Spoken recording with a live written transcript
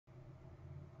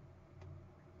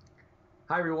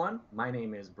Hi everyone, my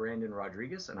name is Brandon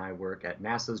Rodriguez and I work at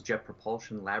NASA's Jet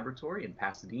Propulsion Laboratory in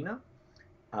Pasadena.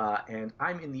 And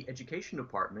I'm in the education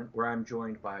department where I'm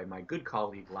joined by my good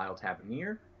colleague Lyle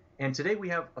Tavernier. And today we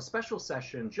have a special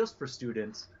session just for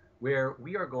students where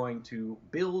we are going to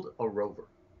build a rover.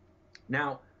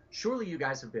 Now, surely you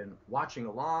guys have been watching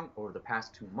along over the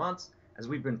past 2 months as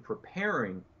we've been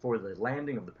preparing for the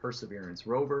landing of the Perseverance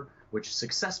rover, which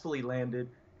successfully landed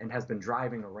and has been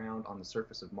driving around on the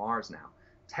surface of Mars now.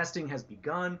 Testing has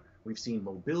begun. We've seen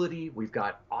mobility. We've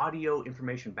got audio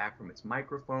information back from its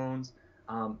microphones.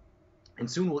 And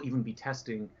soon we'll even be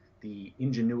testing the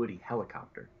Ingenuity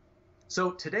helicopter.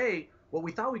 So today, what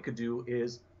we thought we could do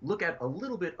is look at a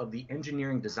little bit of the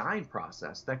engineering design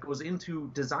process that goes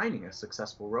into designing a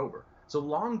successful rover. So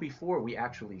long before we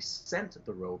actually sent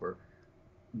the rover,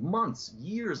 months,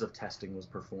 years of testing was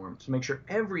performed to make sure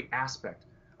every aspect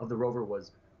of the rover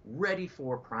was ready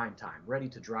for prime time, ready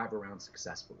to drive around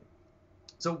successfully.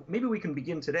 So maybe we can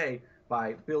begin today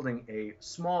by building a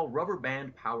small rubber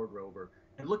band powered rover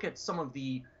and look at some of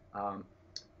the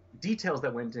details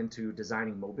that went into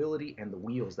designing mobility and the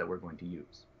wheels that we're going to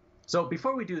use. So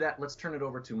before we do that, let's turn it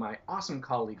over to my awesome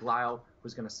colleague Lyle,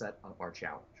 who's going to set up our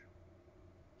challenge.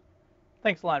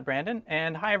 Thanks a lot, Brandon.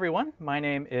 And hi, everyone. My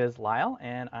name is Lyle,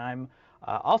 and I'm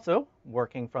also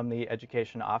working from the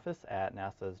education office at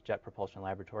NASA's Jet Propulsion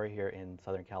Laboratory here in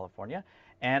Southern California.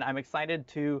 And I'm excited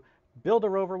to build a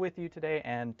rover with you today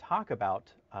and talk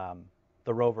about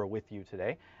the rover with you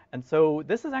today. And so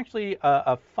this is actually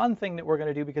a fun thing that we're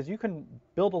going to do because you can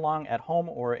build along at home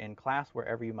or in class,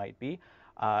 wherever you might be.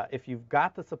 If you've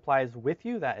got the supplies with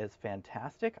you, that is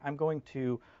fantastic. I'm going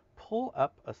to pull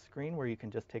up a screen where you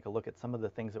can just take a look at some of the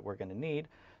things that we're going to need.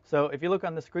 So if you look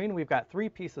on the screen, we've got 3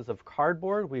 pieces of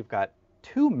cardboard, we've got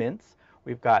 2 mints,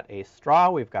 we've got a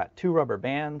straw, we've got 2 rubber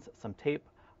bands, some tape,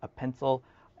 a pencil,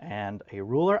 and a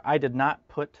ruler. I did not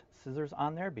put scissors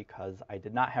on there because I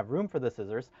did not have room for the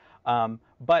scissors,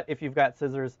 but if you've got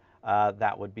scissors,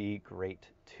 that would be great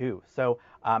too. So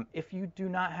if you do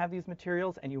not have these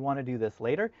materials and you want to do this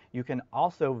later, you can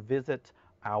also visit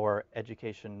our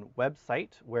education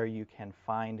website where you can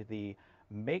find the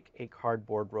Make a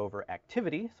Cardboard Rover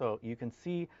activity. So you can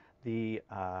see the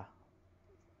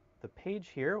page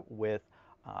here with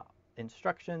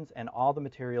instructions and all the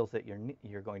materials that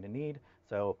you're going to need.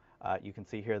 So you can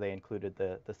see here they included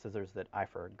the scissors that I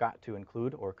forgot to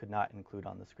include or could not include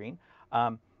on the screen.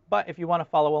 But if you want to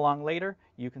follow along later,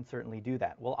 you can certainly do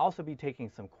that. We'll also be taking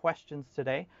some questions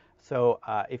today. So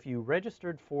if you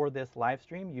registered for this live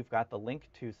stream, you've got the link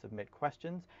to submit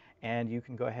questions, and you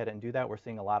can go ahead and do that. We're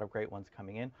seeing a lot of great ones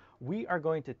coming in. We are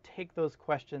going to take those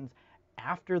questions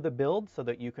after the build so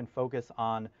that you can focus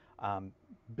on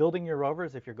building your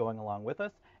rovers if you're going along with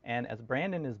us. And as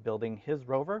Brandon is building his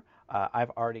rover, I've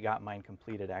already got mine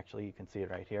completed. Actually, you can see it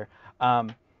right here.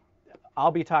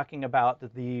 I'll be talking about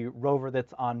the rover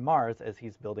that's on Mars as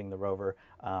he's building the rover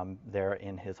there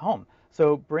in his home.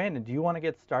 So Brandon, do you want to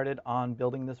get started on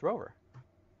building this rover?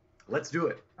 Let's do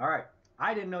it. All right.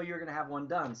 I didn't know you were going to have one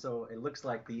done, so it looks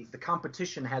like the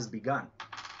competition has begun.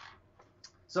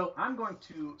 So I'm going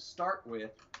to start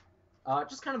with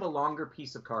just kind of a longer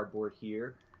piece of cardboard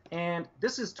here. And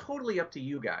this is totally up to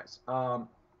you guys.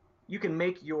 You can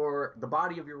make the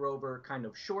body of your rover kind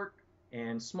of short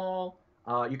and small.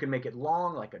 You can make it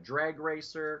long like a drag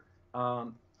racer.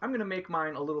 I'm going to make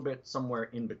mine a little bit somewhere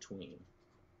in between.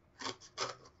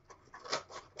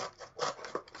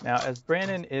 Now, as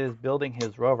Brandon is building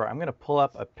his rover, I'm going to pull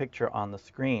up a picture on the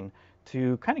screen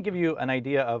to kind of give you an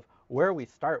idea of where we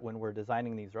start when we're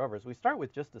designing these rovers. We start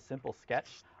with just a simple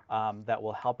sketch that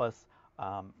will help us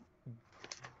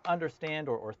understand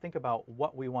or think about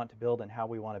what we want to build and how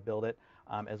we want to build it.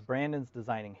 As Brandon's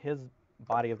designing his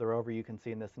body of the rover, you can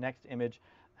see in this next image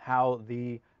how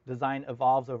the design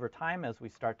evolves over time as we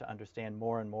start to understand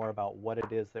more and more about what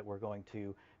it is that we're going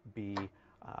to be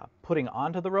putting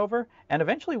onto the rover. And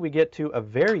eventually we get to a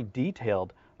very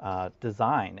detailed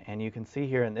design. And you can see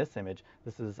here in this image,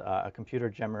 this is a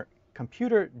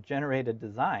computer-generated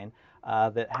design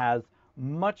that has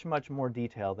much, much more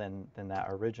detail than that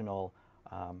original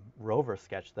rover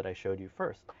sketch that I showed you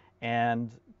first.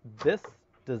 And this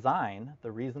design,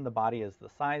 the reason the body is the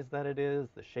size that it is,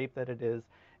 the shape that it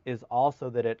is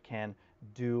also that it can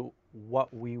do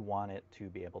what we want it to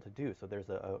be able to do. So there's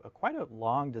quite a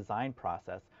long design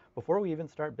process before we even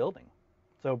start building.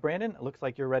 So Brandon, it looks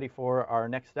like you're ready for our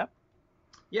next step.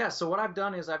 Yeah, so what I've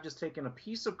done is I've just taken a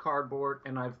piece of cardboard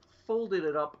and I've folded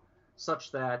it up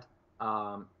such that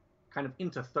kind of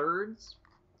into thirds.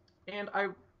 And I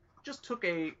just took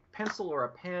a pencil or a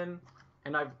pen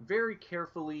and I've very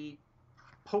carefully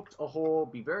poked a hole.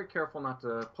 Be very careful not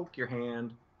to poke your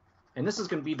hand. And this is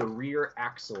going to be the rear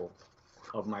axle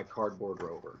of my cardboard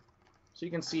rover. So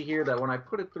you can see here that when I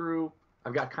put it through,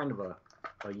 I've got kind of a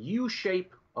U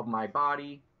shape of my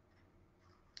body,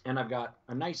 and I've got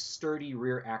a nice sturdy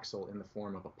rear axle in the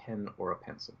form of a pen or a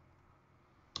pencil.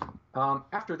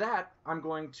 After that, I'm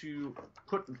going to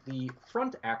put the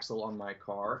front axle on my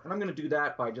car, and I'm going to do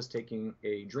that by just taking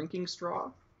a drinking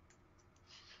straw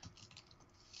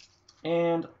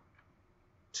and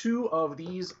 2 of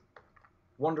these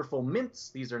wonderful mints.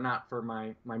 These are not for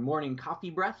my morning coffee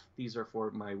breath. These are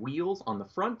for my wheels on the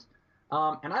front.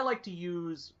 And I like to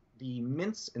use the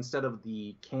mints instead of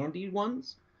the candied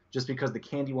ones, just because the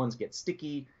candy ones get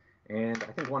sticky. And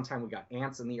I think one time we got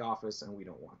ants in the office, and we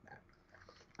don't want that.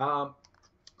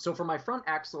 So for my front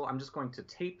axle, I'm just going to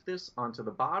tape this onto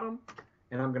the bottom,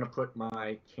 and I'm going to put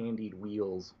my candied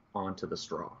wheels onto the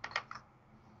straw.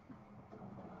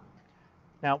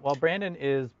 Now, while Brandon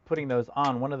is putting those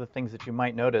on, one of the things that you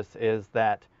might notice is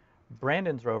that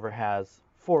Brandon's rover has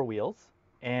 4 wheels,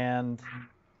 and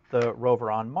the rover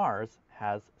on Mars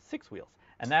has 6 wheels.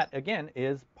 And that, again,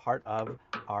 is part of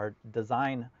our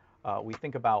design. We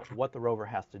think about what the rover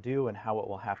has to do and how it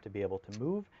will have to be able to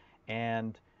move.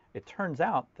 And it turns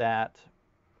out that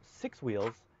 6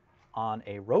 wheels on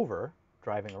a rover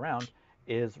driving around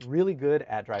is really good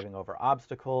at driving over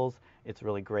obstacles. It's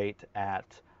really great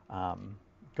at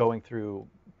going through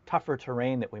tougher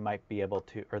terrain that we might be able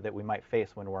to, or that we might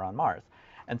face when we're on Mars.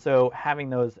 And so having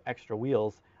those extra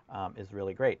wheels is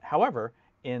really great. However,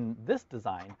 in this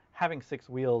design, having 6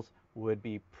 wheels would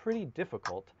be pretty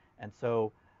difficult, and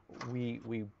so we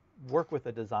work with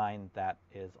a design that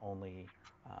is only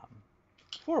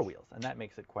 4 wheels, and that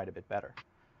makes it quite a bit better.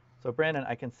 So Brandon,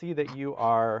 I can see that you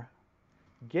are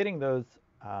getting those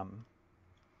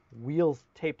wheels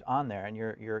taped on there, and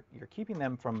you're keeping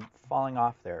them from falling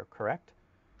off there, correct?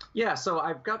 Yeah, so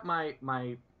I've got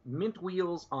my mint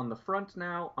wheels on the front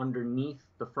now, underneath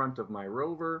the front of my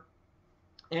rover.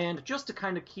 And just to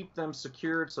kind of keep them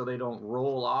secured so they don't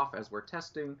roll off as we're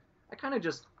testing, I kind of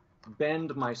just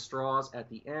bend my straws at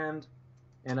the end,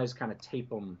 and I just kind of tape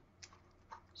them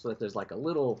so that there's like a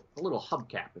little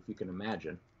hubcap, if you can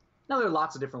imagine. Now there are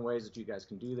lots of different ways that you guys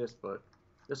can do this, but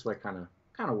this way kind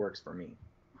of works for me.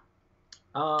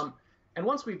 And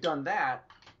once we've done that,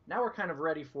 now we're kind of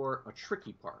ready for a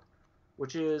tricky part,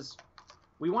 which is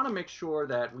we want to make sure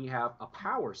that we have a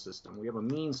power system. We have a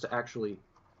means to actually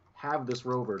have this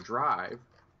rover drive,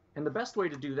 and the best way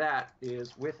to do that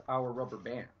is with our rubber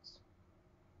bands.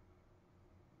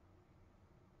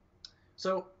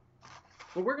 So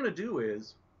what we're going to do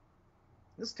is,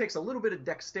 this takes a little bit of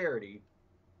dexterity,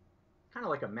 kind of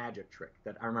like a magic trick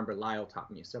that I remember Lyle taught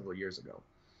me several years ago.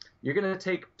 You're going to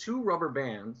take 2 rubber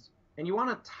bands, and you want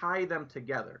to tie them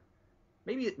together.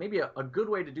 Maybe a good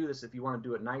way to do this, if you want to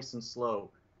do it nice and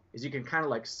slow, is you can kind of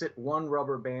like sit one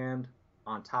rubber band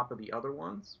on top of the other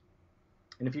ones.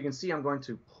 And if you can see, I'm going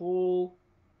to pull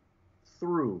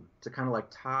through to kind of like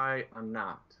tie a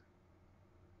knot,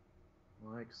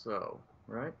 like so,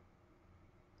 right?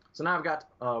 So now I've got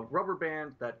a rubber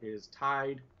band that is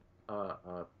tied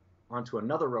onto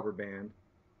another rubber band.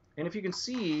 And if you can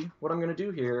see, what I'm going to do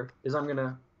here is I'm going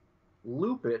to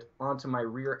loop it onto my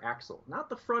rear axle. Not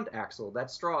the front axle.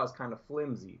 That straw is kind of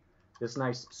flimsy. This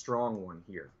nice strong one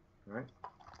here, right?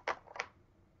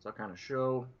 So I'll kind of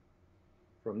show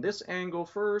from this angle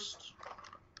first.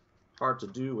 Hard to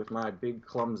do with my big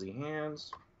clumsy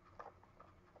hands.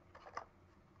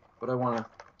 But I want to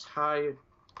tie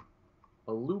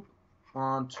a loop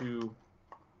onto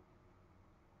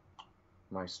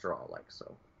my straw like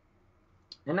so.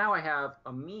 And now I have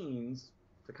a means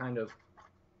to kind of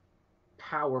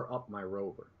power up my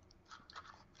rover.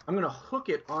 I'm going to hook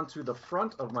it onto the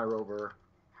front of my rover.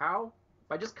 How?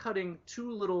 By just cutting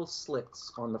 2 little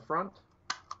slits on the front,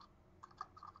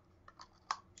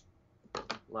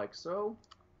 like so.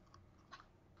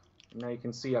 And now you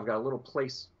can see I've got a little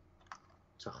place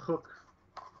to hook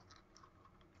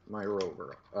my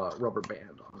rover, rubber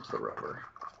band onto the rover.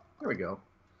 There we go.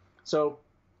 So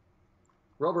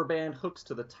rubber band hooks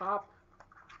to the top,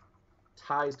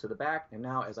 ties to the back, and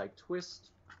now as I twist,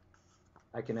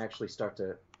 I can actually start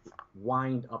to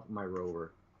wind up my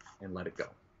rover and let it go.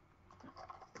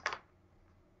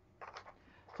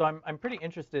 So I'm pretty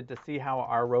interested to see how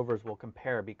our rovers will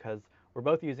compare, because we're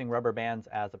both using rubber bands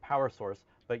as a power source,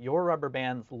 but your rubber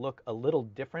bands look a little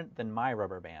different than my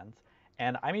rubber bands.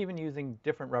 And I'm even using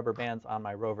different rubber bands on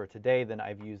my rover today than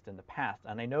I've used in the past.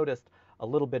 And I noticed a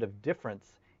little bit of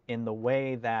difference in the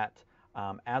way that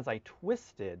as I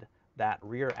twisted that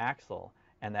rear axle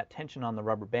and that tension on the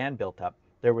rubber band built up,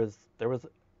 there was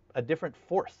a different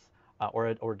force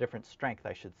or different strength,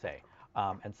 I should say.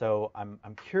 And so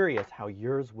I'm curious how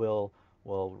yours will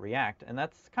react, and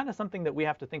that's kind of something that we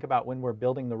have to think about when we're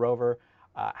building the rover.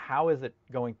 How is it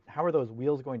going? How are those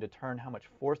wheels going to turn? How much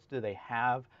force do they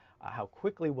have? How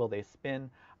quickly will they spin?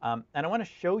 And I want to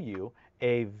show you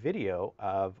a video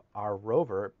of our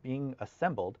rover being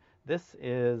assembled. This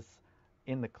is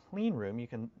in the clean room. You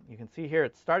can see here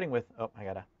it's starting with, oh, I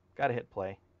gotta hit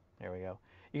play. There we go.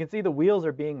 You can see the wheels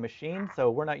are being machined, so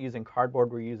we're not using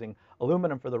cardboard, we're using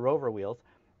aluminum for the rover wheels.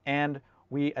 And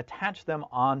we attach them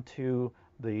onto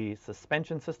the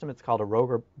suspension system. It's called a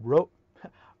Rover,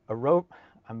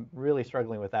 I'm really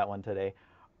struggling with that one today.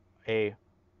 I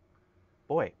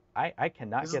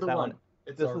cannot get that one.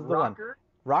 This is the one.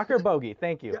 Rocker bogie,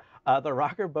 thank you. Yeah. The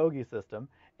rocker bogie system.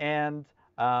 And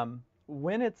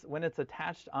when it's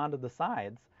attached onto the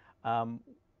sides,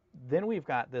 then we've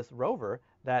got this rover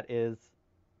that is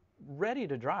ready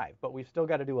to drive, but we've still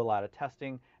got to do a lot of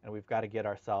testing, and we've got to get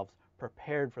ourselves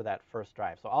prepared for that first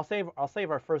drive. So I'll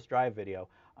save our first drive video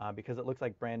because it looks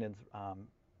like Brandon's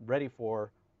ready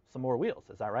for some more wheels.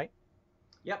 Is that right?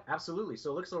 Yep, absolutely.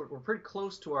 So it looks like we're pretty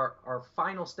close to our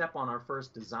final step on our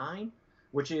first design,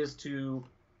 which is to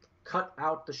cut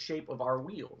out the shape of our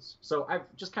wheels. So I've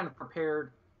just kind of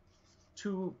prepared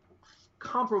two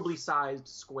comparably sized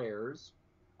squares.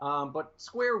 But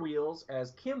square wheels,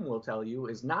 as Kim will tell you,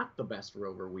 is not the best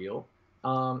rover wheel.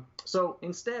 So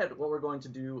instead, what we're going to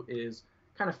do is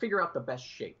kind of figure out the best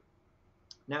shape.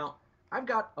 Now, I've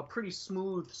got a pretty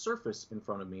smooth surface in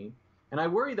front of me, and I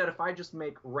worry that if I just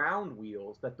make round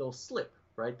wheels, that they'll slip,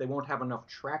 right? They won't have enough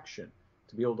traction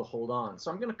to be able to hold on. So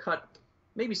I'm going to cut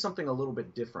maybe something a little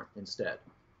bit different instead.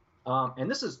 And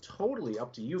this is totally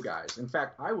up to you guys. In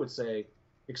fact, I would say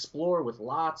explore with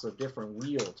lots of different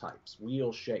wheel types,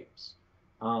 wheel shapes.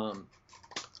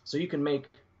 So you can make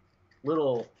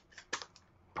little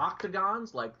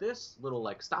octagons like this, little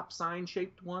like stop sign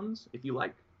shaped ones if you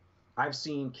like. I've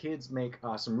seen kids make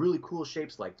some really cool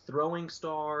shapes like throwing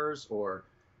stars or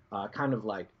kind of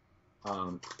like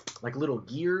little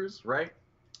gears, right?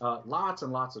 Lots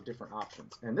and lots of different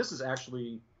options. And this is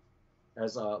actually,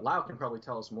 as Lyle can probably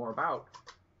tell us more about,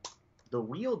 the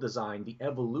wheel design, the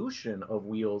evolution of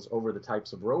wheels over the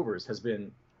types of rovers has been,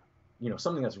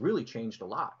 something that's really changed a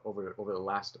lot over the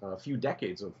last few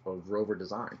decades of rover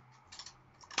design.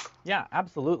 Yeah,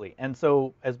 absolutely. And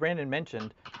so, as Brandon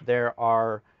mentioned, there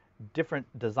are different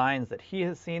designs that he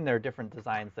has seen. There are different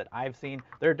designs that I've seen.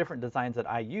 There are different designs that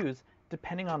I use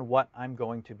depending on what I'm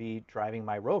going to be driving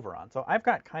my rover on. So I've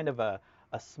got kind of a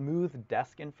smooth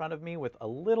desk in front of me with a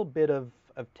little bit of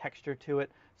texture to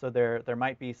it. So there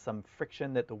might be some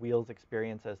friction that the wheels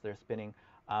experience as they're spinning.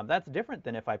 That's different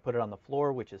than if I put it on the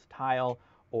floor, which is tile,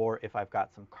 or if I've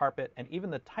got some carpet. And even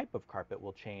the type of carpet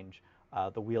will change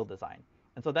the wheel design.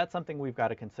 And so that's something we've got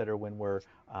to consider when we're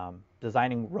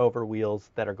designing rover wheels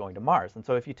that are going to Mars. And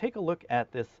so if you take a look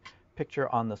at this picture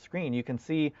on the screen, you can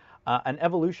see an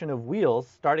evolution of wheels.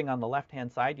 Starting on the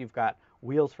left-hand side, you've got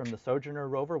wheels from the Sojourner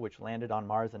rover, which landed on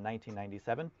Mars in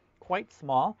 1997. Quite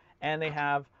small, and they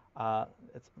have,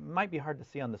 it might be hard to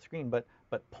see on the screen, but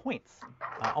points,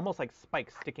 almost like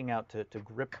spikes sticking out to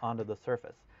grip onto the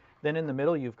surface. Then in the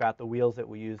middle, you've got the wheels that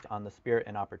we used on the Spirit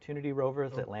and Opportunity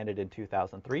rovers that landed in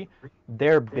 2003.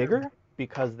 They're bigger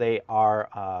because they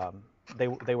are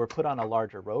they were put on a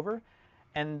larger rover,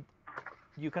 and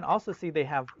you can also see they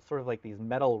have sort of like these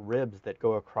metal ribs that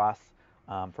go across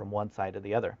from one side to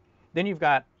the other. Then you've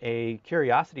got a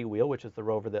Curiosity wheel, which is the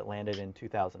rover that landed in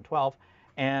 2012,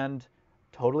 and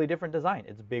totally different design.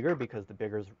 It's bigger because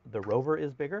the rover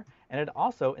is bigger, and it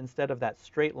also, instead of that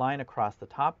straight line across the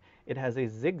top, it has a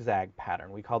zigzag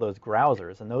pattern. We call those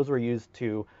grousers, and those were used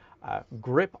to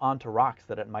grip onto rocks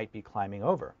that it might be climbing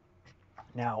over.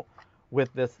 Now,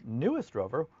 with this newest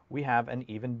rover, we have an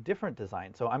even different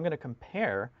design. So I'm going to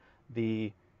compare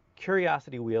the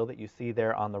Curiosity wheel that you see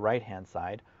there on the right-hand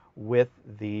side with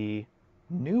the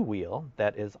new wheel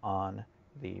that is on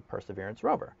the Perseverance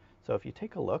rover. So if you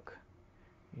take a look,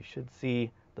 you should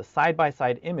see the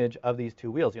side-by-side image of these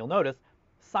two wheels. You'll notice,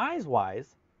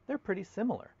 size-wise, they're pretty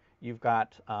similar. You've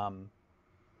got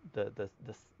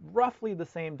roughly the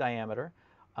same diameter.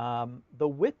 The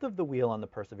width of the wheel on the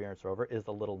Perseverance rover is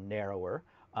a little narrower,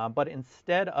 but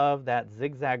instead of that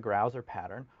zigzag grouser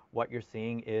pattern, what you're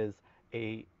seeing is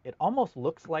it almost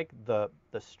looks like the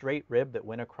straight rib that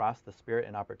went across the Spirit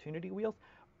and Opportunity wheels,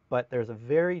 but there's a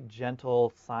very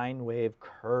gentle sine wave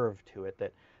curve to it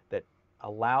that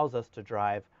allows us to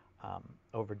drive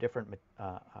over different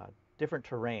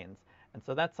terrains. And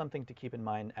so that's something to keep in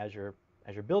mind as you're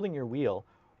building your wheel.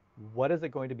 What is it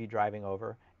going to be driving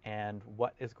over, and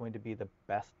what is going to be the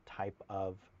best type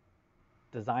of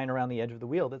design around the edge of the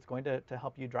wheel that's going to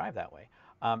help you drive that way.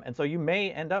 And so you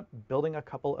may end up building a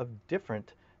couple of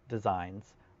different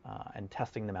designs and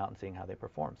testing them out and seeing how they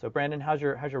perform. So Brandon, how's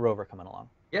your Rover coming along?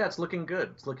 Yeah, it's looking good.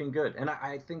 It's looking good, and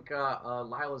I think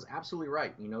Lyle is absolutely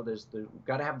right. You know, there's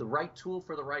got to have the right tool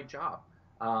for the right job.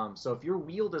 So if your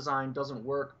wheel design doesn't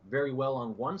work very well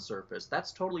on one surface,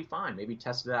 that's totally fine. Maybe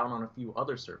test it out on a few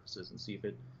other surfaces and see if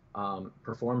it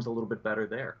performs a little bit better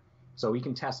there. So we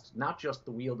can test not just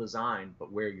the wheel design,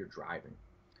 but where you're driving.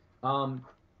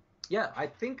 Yeah, I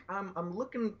think I'm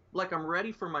looking like I'm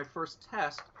ready for my first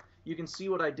test. You can see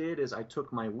what I did is I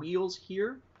took my wheels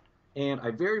here, and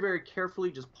I very, very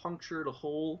carefully just punctured a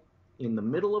hole in the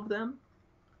middle of them.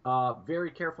 Very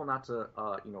careful not to,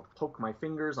 poke my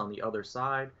fingers on the other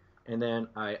side, and then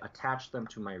I attached them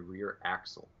to my rear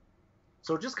axle.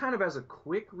 So just kind of as a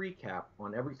quick recap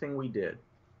on everything we did,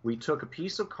 we took a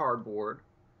piece of cardboard,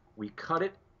 we cut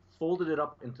it, folded it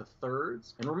up into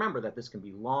thirds, and remember that this can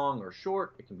be long or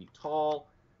short, it can be tall,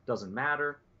 doesn't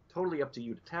matter, totally up to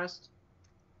you to test.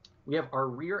 We have our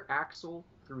rear axle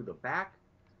through the back,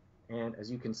 and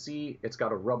as you can see, it's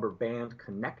got a rubber band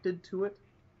connected to it,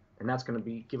 and that's going to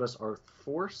give us our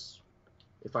force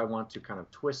if I want to kind of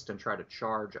twist and try to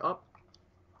charge up.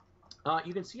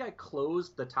 You can see I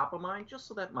closed the top of mine just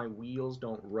so that my wheels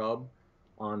don't rub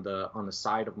on the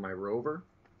side of my Rover.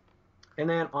 And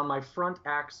then on my front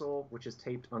axle, which is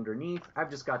taped underneath, I've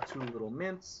just got two little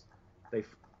mints. They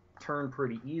turn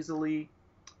pretty easily.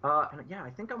 And yeah, I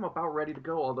think I'm about ready to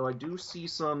go, although I do see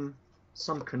some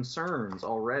concerns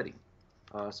already.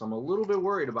 So I'm a little bit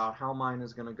worried about how mine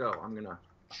is going to go. I'm going to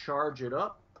charge it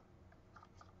up.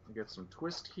 Get some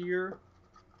twist here.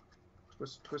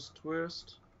 Twist, twist,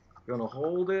 twist. Gonna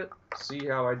hold it. See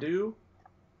how I do.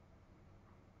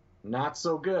 Not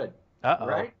so good. Uh-oh.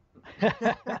 Right?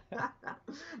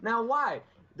 Now, why?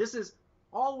 This is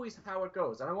always how it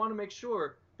goes. And I want to make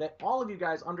sure that all of you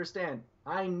guys understand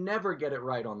I never get it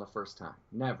right on the first time.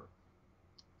 Never.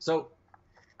 So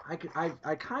I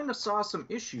kind of saw some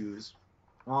issues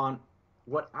on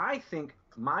what I think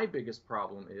my biggest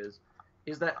problem is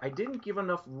that I didn't give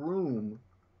enough room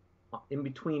in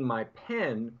between my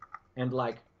pen and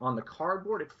like on the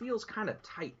cardboard. It feels kind of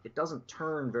tight. It doesn't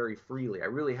turn very freely. I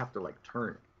really have to like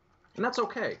turn it. And that's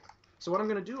okay. So what I'm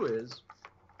going to do is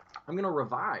I'm going to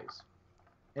revise.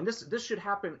 And this should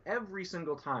happen every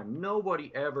single time.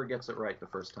 Nobody ever gets it right the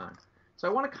first time. So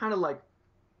I want to kind of like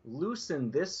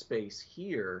loosen this space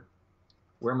here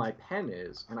where my pen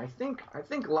is. And I think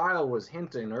Lyle was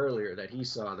hinting earlier that he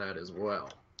saw that as well.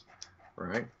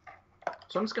 Right?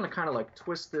 So I'm just going to kind of like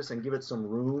twist this and give it some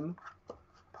room.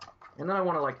 And then I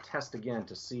want to like test again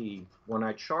to see when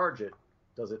I charge it,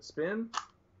 does it spin?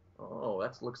 Oh,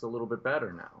 that looks a little bit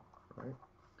better now, right?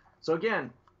 So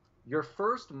again, your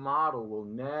first model will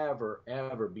never,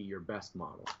 ever be your best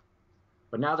model.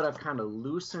 But now that I've kind of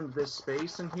loosened this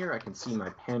space in here, I can see my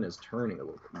pen is turning a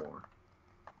little bit more.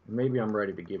 Maybe I'm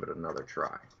ready to give it another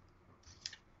try.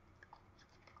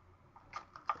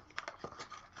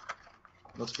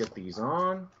 Let's get these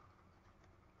on.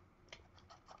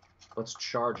 Let's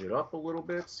charge it up a little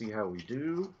bit, see how we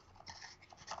do.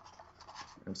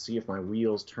 And see if my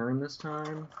wheels turn this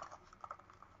time.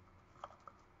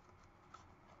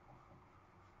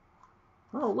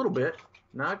 Oh, a little bit.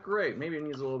 Not great. Maybe it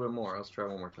needs a little bit more. Let's try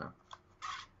one more time.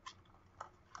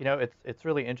 You know, it's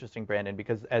really interesting, Brandon,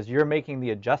 because as you're making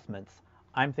the adjustments,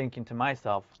 I'm thinking to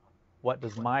myself, what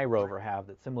does my Rover have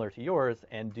that's similar to yours,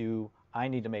 and do I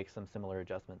need to make some similar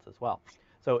adjustments as well?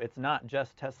 So it's not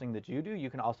just testing that you do. You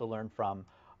can also learn from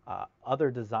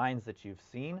other designs that you've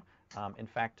seen. In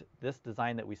fact, this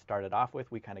design that we started off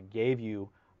with, we kind of gave you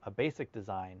a basic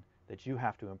design that you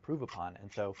have to improve upon.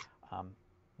 And so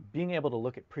being able to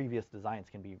look at previous designs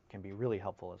can be really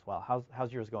helpful as well.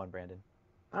 How's yours going, Brandon?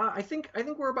 I think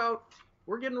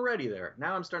we're getting ready there.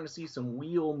 Now I'm starting to see some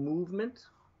wheel movement.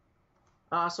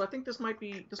 So I think this might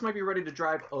be ready to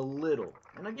drive a little.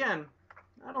 And again,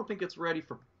 I don't think it's ready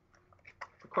for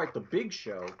quite the big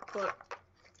show, but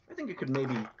I think it could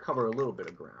maybe cover a little bit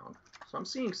of ground. So I'm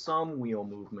seeing some wheel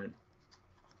movement.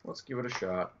 Let's give it a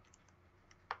shot.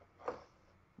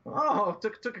 Oh,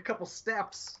 took a couple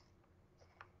steps.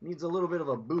 Needs a little bit of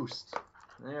a boost.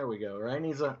 There we go, right?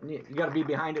 You got to be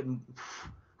behind it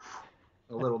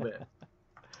a little bit.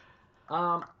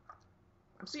 I'm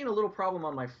seeing a little problem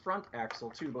on my front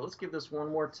axle too, but let's give this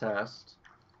one more test.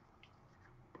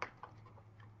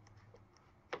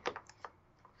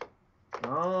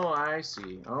 Oh, I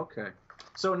see. Okay.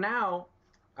 So now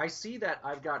I see that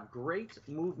I've got great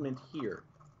movement here.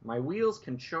 My wheels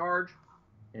can charge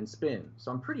and spin.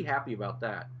 So I'm pretty happy about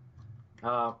that.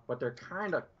 But they're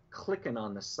kind of clicking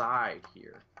on the side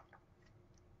here.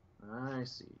 I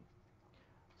see.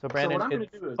 So Brandon, what I'm going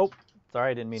to do is, oh,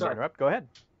 sorry, I didn't mean to interrupt. Go ahead.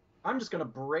 I'm just going to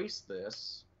brace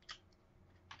this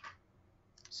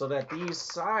so that these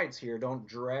sides here don't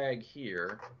drag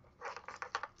here.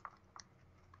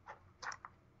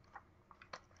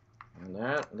 And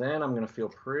then I'm going to feel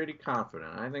pretty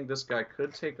confident. I think this guy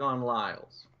could take on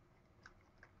Lyle's.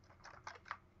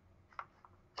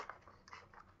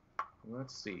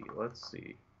 Let's see.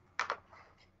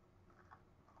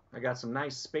 I got some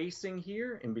nice spacing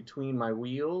here in between my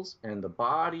wheels and the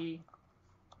body.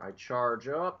 I charge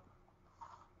up.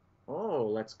 Oh,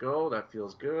 let's go. That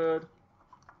feels good.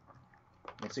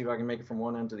 Let's see if I can make it from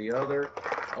one end to the other.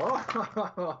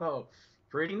 Oh,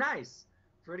 pretty nice.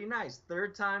 Pretty nice.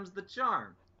 Third time's the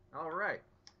charm. All right.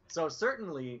 So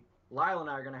certainly, Lyle and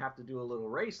I are going to have to do a little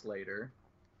race later.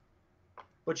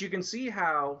 But you can see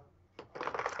how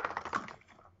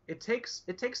it takes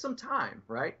some time,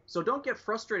 right? So don't get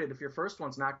frustrated if your first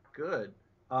one's not good.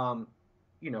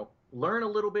 Learn a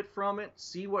little bit from it,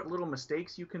 see what little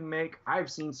mistakes you can make. I've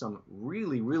seen some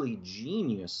really, really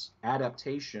genius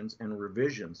adaptations and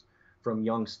revisions from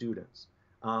young students.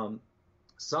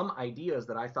 Some ideas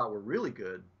that I thought were really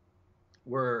good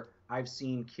were I've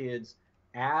seen kids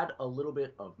add a little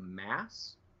bit of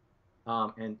mass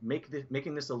and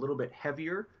making this a little bit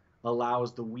heavier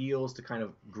allows the wheels to kind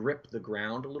of grip the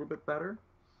ground a little bit better.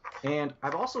 And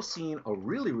I've also seen a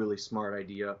really, really smart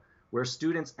idea where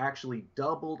students actually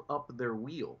doubled up their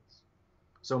wheels.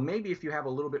 So maybe if you have a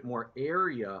little bit more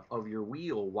area of your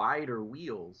wheel, wider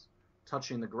wheels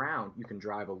touching the ground, you can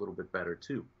drive a little bit better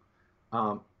too.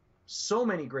 So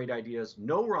many great ideas,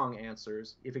 no wrong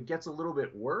answers. If it gets a little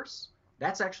bit worse,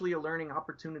 that's actually a learning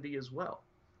opportunity as well.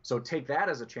 So take that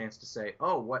as a chance to say,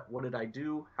 oh, what did I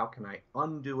do? How can I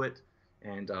undo it?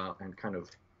 And kind of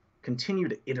continue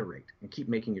to iterate and keep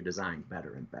making your design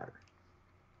better and better.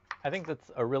 I think that's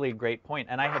a really great point,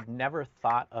 and I have never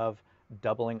thought of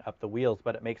doubling up the wheels,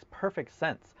 but it makes perfect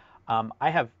sense. I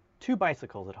have two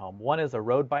bicycles at home. One is a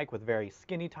road bike with very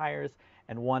skinny tires,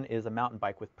 and one is a mountain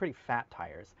bike with pretty fat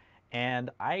tires. And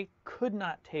I could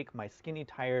not take my skinny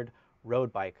tired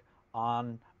road bike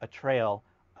on a trail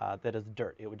that is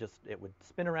dirt. It would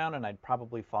spin around and I'd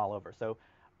probably fall over. So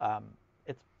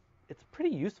it's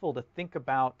pretty useful to think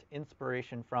about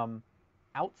inspiration from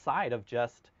outside of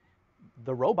just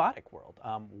the robotic world.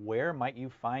 Where might you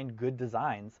find good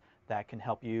designs that can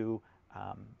help you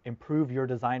improve your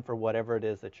design for whatever it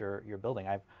is that you're building?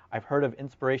 I've heard of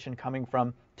inspiration coming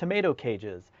from tomato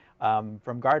cages,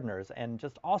 from gardeners, and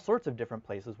just all sorts of different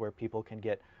places where people can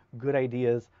get good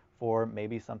ideas for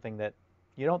maybe something that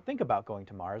you don't think about going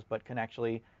to Mars, but can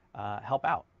actually help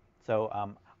out.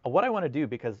 So what I want to do,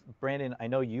 because Brandon, I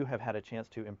know you have had a chance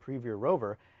to improve your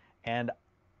Rover, and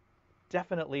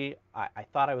definitely I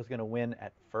thought I was going to win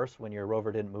at first when your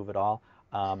Rover didn't move at all.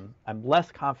 I'm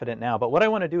less confident now, but what I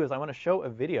want to do is I want to show a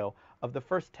video of the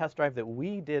first test drive that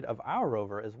we did of our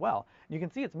Rover as well. You can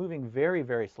see it's moving very,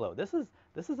 very slow. This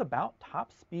is about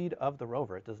top speed of the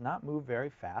Rover. It does not move very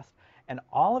fast, and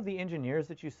all of the engineers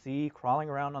that you see crawling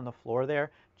around on the floor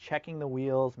there, checking the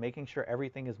wheels, making sure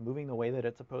everything is moving the way that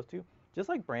it's supposed to. Just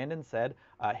like Brandon said,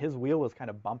 his wheel was kind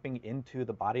of bumping into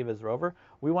the body of his Rover.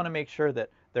 We want to make sure that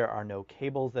there are no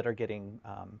cables that are getting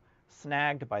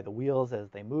snagged by the wheels as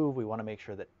they move. We want to make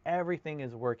sure that everything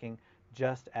is working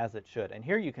just as it should. And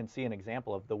here you can see an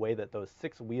example of the way that those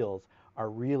 6 wheels are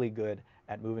really good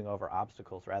at moving over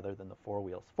obstacles rather than the 4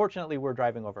 wheels. Fortunately, we're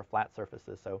driving over flat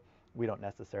surfaces, so we don't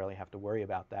necessarily have to worry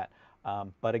about that.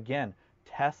 But again,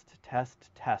 test, test,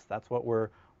 test. That's what we're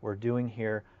doing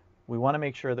here. We want to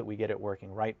make sure that we get it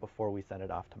working right before we send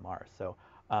it off to Mars. So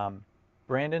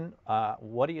Brandon,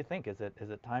 what do you think? Is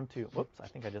it time to, whoops, I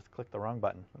think I just clicked the wrong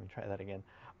button. Let me try that again.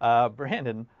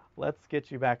 Brandon, let's get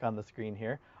you back on the screen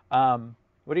here.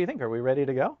 What do you think? Are we ready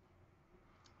to go?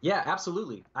 Yeah,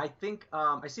 absolutely. I think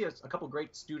I see a couple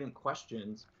great student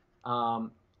questions.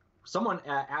 Someone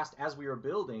asked as we were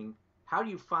building, how do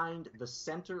you find the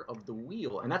center of the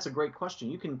wheel? And that's a great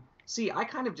question. You can see I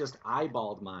kind of just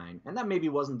eyeballed mine, and that maybe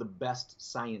wasn't the best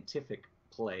scientific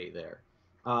play there.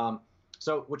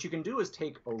 So what you can do is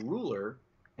take a ruler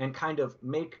and kind of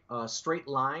make straight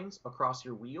lines across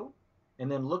your wheel, and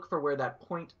then look for where that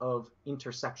point of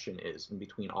intersection is in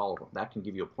between all of them. That can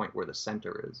give you a point where the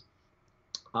center is.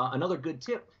 Another good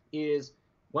tip is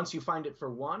once you find it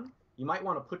for one, you might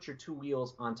want to put your 2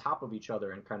 wheels on top of each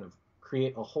other and kind of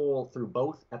create a hole through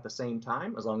both at the same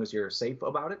time, as long as you're safe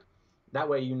about it. That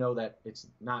way you know that it's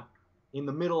not in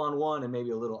the middle on one and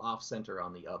maybe a little off center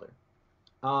on the other.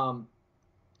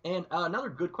 And another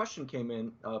good question came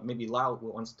in. Maybe Lyle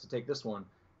wants to take this one.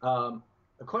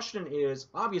 The question is,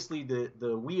 obviously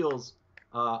the wheels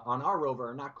on our rover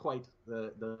are not quite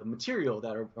the material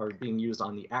that are being used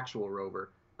on the actual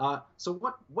rover. So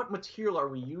what material are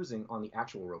we using on the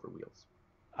actual rover wheels?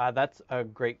 That's a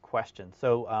great question.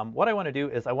 So what I want to do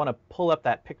is I want to pull up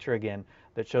that picture again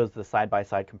that shows the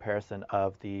side-by-side comparison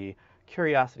of the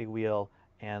Curiosity wheel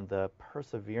and the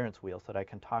Perseverance wheel so that I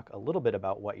can talk a little bit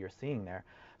about what you're seeing there.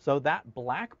 So that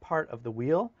black part of the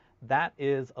wheel, that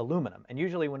is aluminum. And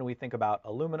usually when we think about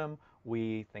aluminum,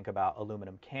 we think about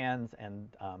aluminum cans, and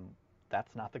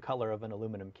that's not the color of an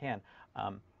aluminum can.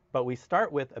 But we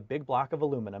start with a big block of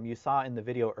aluminum. You saw in the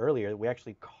video earlier, we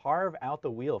actually carve out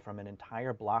the wheel from an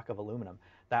entire block of aluminum.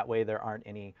 That way there aren't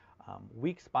any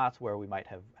weak spots where we might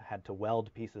have had to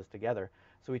weld pieces together.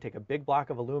 So we take a big block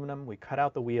of aluminum, we cut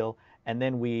out the wheel, and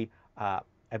then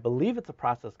I believe it's a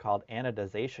process called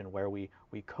anodization, where we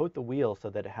coat the wheel so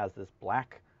that it has this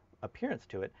black appearance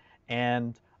to it.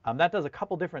 And that does a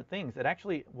couple different things. It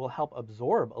actually will help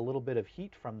absorb a little bit of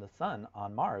heat from the sun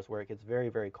on Mars, where it gets very,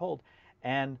 very cold,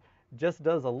 and just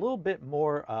does a little bit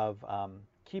more of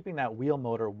keeping that wheel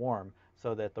motor warm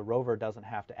so that the rover doesn't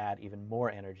have to add even more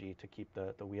energy to keep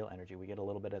the wheel energy. We get a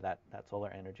little bit of that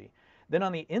solar energy. Then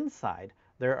on the inside,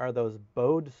 there are those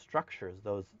bowed structures,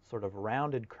 those sort of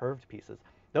rounded curved pieces.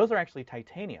 Those are actually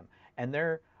titanium, and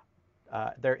they're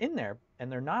in there,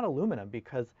 and they're not aluminum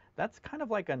because that's kind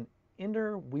of like an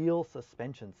inner wheel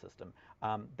suspension system.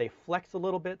 They flex a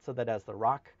little bit so that as the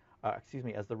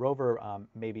as the rover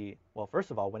maybe, well,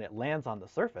 first of all, when it lands on the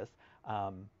surface,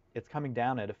 it's coming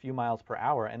down at a few miles per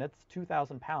hour, and it's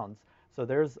 2,000 pounds. So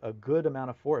there's a good amount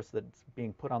of force that's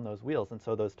being put on those wheels, and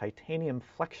so those titanium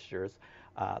flexures,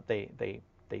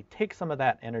 they take some of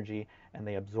that energy and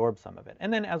they absorb some of it.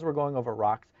 And then as we're going over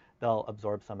rocks, they'll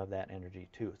absorb some of that energy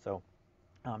too. So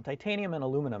titanium and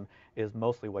aluminum is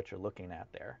mostly what you're looking at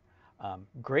there.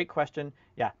 Great question.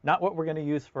 Yeah, not what we're going to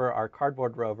use for our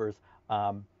cardboard rovers,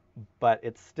 but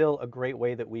it's still a great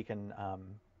way that we can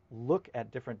look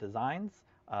at different designs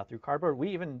through cardboard. We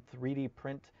even 3D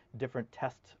print different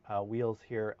test wheels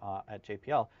here at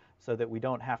JPL so that we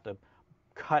don't have to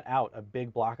cut out a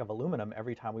big block of aluminum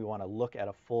every time we want to look at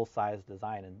a full-size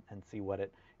design and see what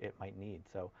it might need.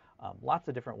 So lots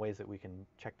of different ways that we can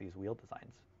check these wheel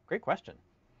designs. Great question.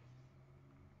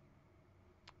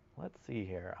 Let's see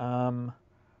here.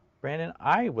 Brandon,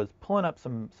 I was pulling up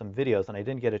some videos and I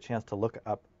didn't get a chance to look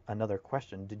up another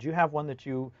question. Did you have one that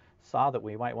you saw that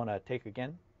we might want to take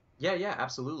again? Yeah,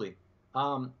 absolutely.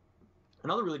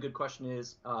 Another really good question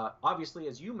is, obviously,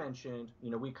 as you mentioned,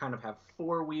 we kind of have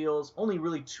four wheels. Only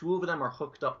really two of them are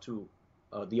hooked up to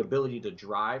the ability to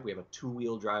drive. We have a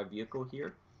two-wheel drive vehicle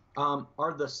here.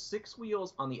 Are the six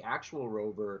wheels on the actual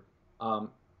rover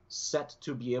set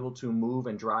to be able to move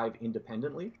and drive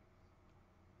independently?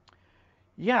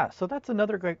 Yeah, so that's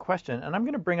another great question. And I'm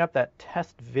going to bring up that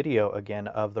test video again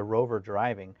of the rover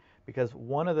driving, because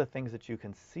one of the things that you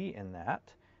can see in that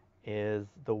is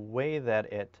the way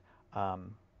that it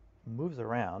moves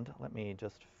around. Let me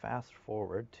just fast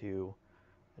forward to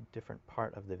a different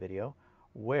part of the video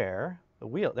where the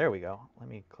wheel, there we go. Let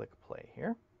me click play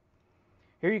here.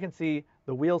 Here you can see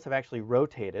the wheels have actually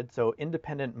rotated, so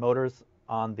independent motors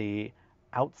on the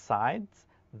outsides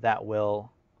that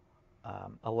will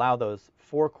allow those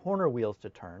four corner wheels to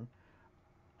turn.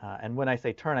 And when I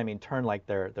say turn, I mean turn like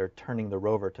they're turning the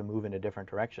rover to move in a different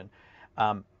direction.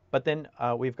 But then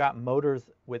we've got motors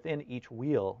within each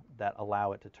wheel that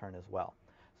allow it to turn as well.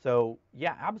 So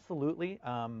yeah, absolutely,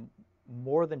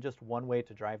 more than just one way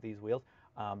to drive these wheels.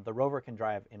 The rover can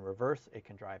drive in reverse, it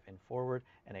can drive in forward,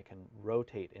 and it can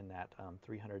rotate in that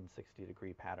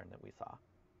 360-degree pattern that we saw.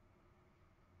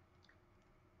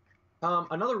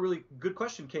 Another really good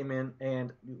question came in,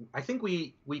 and I think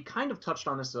we kind of touched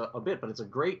on this a bit, but it's a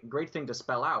great thing to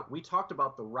spell out. We talked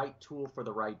about the right tool for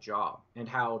the right job and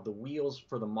how the wheels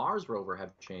for the Mars rover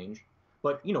have changed.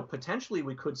 But potentially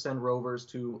we could send rovers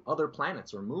to other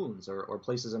planets or moons or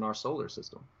places in our solar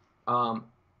system.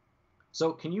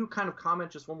 So can you kind of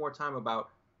comment just one more time about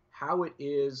how it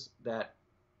is that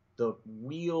the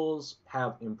wheels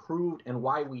have improved and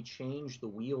why we changed the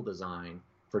wheel design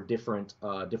for different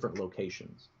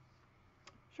locations?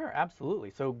 Sure,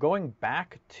 absolutely. So going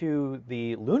back to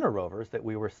the lunar rovers that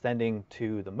we were sending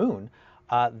to the moon,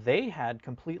 they had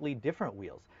completely different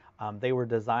wheels. They were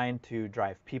designed to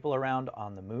drive people around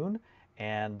on the moon,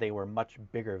 and they were much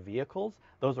bigger vehicles.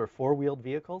 Those were four-wheeled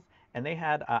vehicles, and they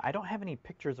had, I don't have any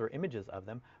pictures or images of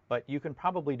them, but you can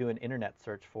probably do an internet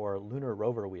search for lunar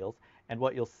rover wheels, and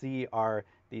what you'll see are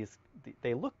these,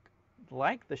 they look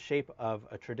like the shape of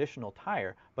a traditional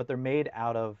tire, but they're made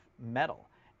out of metal.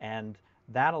 And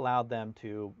that allowed them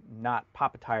to not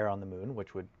pop a tire on the moon,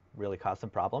 which would really cause some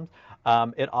problems.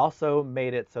 It also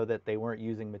made it so that they weren't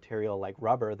using material like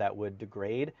rubber that would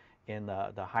degrade in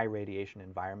the high radiation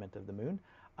environment of the moon.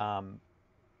 Um,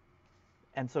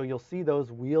 and so you'll see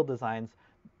those wheel designs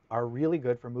are really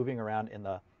good for moving around in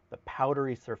the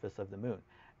powdery surface of the moon.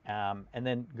 And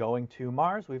then going to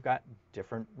Mars, we've got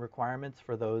different requirements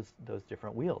for those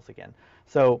different wheels again.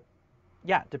 So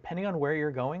yeah, depending on where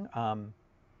you're going,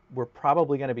 we're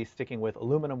probably going to be sticking with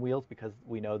aluminum wheels because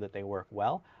we know that they work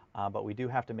well, but we do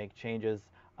have to make changes.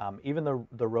 Even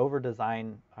the Rover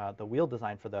design, the wheel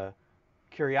design for the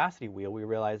Curiosity wheel, we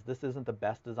realized this isn't the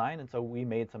best design, and so we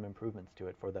made some improvements to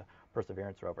it for the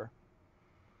Perseverance rover.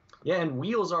 Yeah, and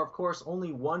wheels are, of course,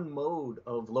 only one mode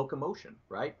of locomotion,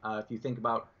 right? If you think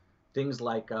about things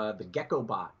like the Gecko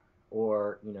bot,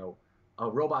 or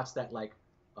robots that like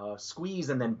squeeze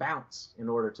and then bounce in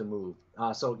order to move.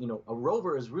 So a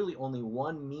rover is really only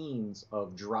one means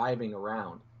of driving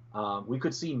around. We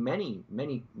could see many,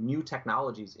 many new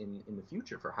technologies in the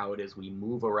future for how it is we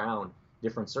move around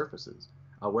different surfaces,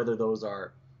 whether those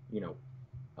are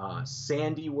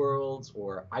sandy worlds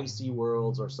or icy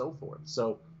worlds or so forth.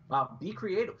 So be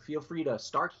creative. Feel free to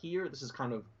start here. This is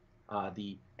kind of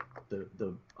the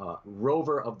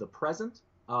rover of the present,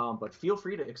 but feel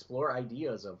free to explore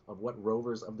ideas of what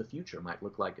rovers of the future might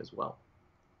look like as well.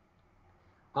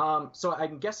 So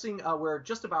I'm guessing we're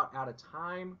just about out of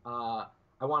time.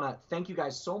 I want to thank you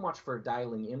guys so much for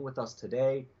dialing in with us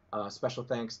today. Special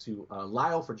thanks to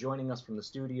Lyle for joining us from the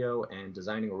studio and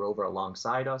designing a rover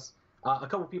alongside us. A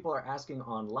couple people are asking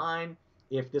online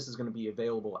if this is going to be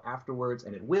available afterwards,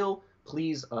 and it will.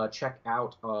 Please check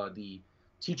out the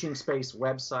Teaching Space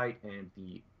website and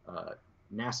the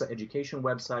NASA Education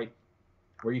website,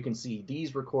 where you can see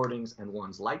these recordings and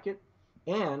ones like it.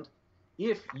 And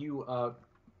if you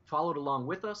followed along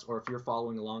with us, or if you're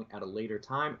following along at a later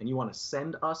time and you want to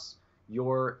send us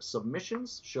your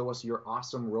submissions, show us your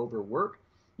awesome rover work,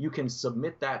 you can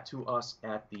submit that to us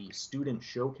at the Student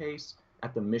Showcase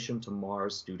at the Mission to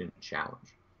Mars Student Challenge.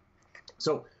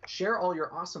 So share all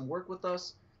your awesome work with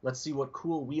us. Let's see what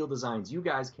cool wheel designs you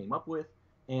guys came up with.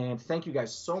 And thank you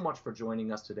guys so much for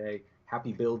joining us today.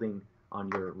 Happy building on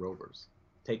your rovers.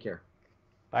 Take care.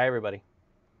 Bye, everybody.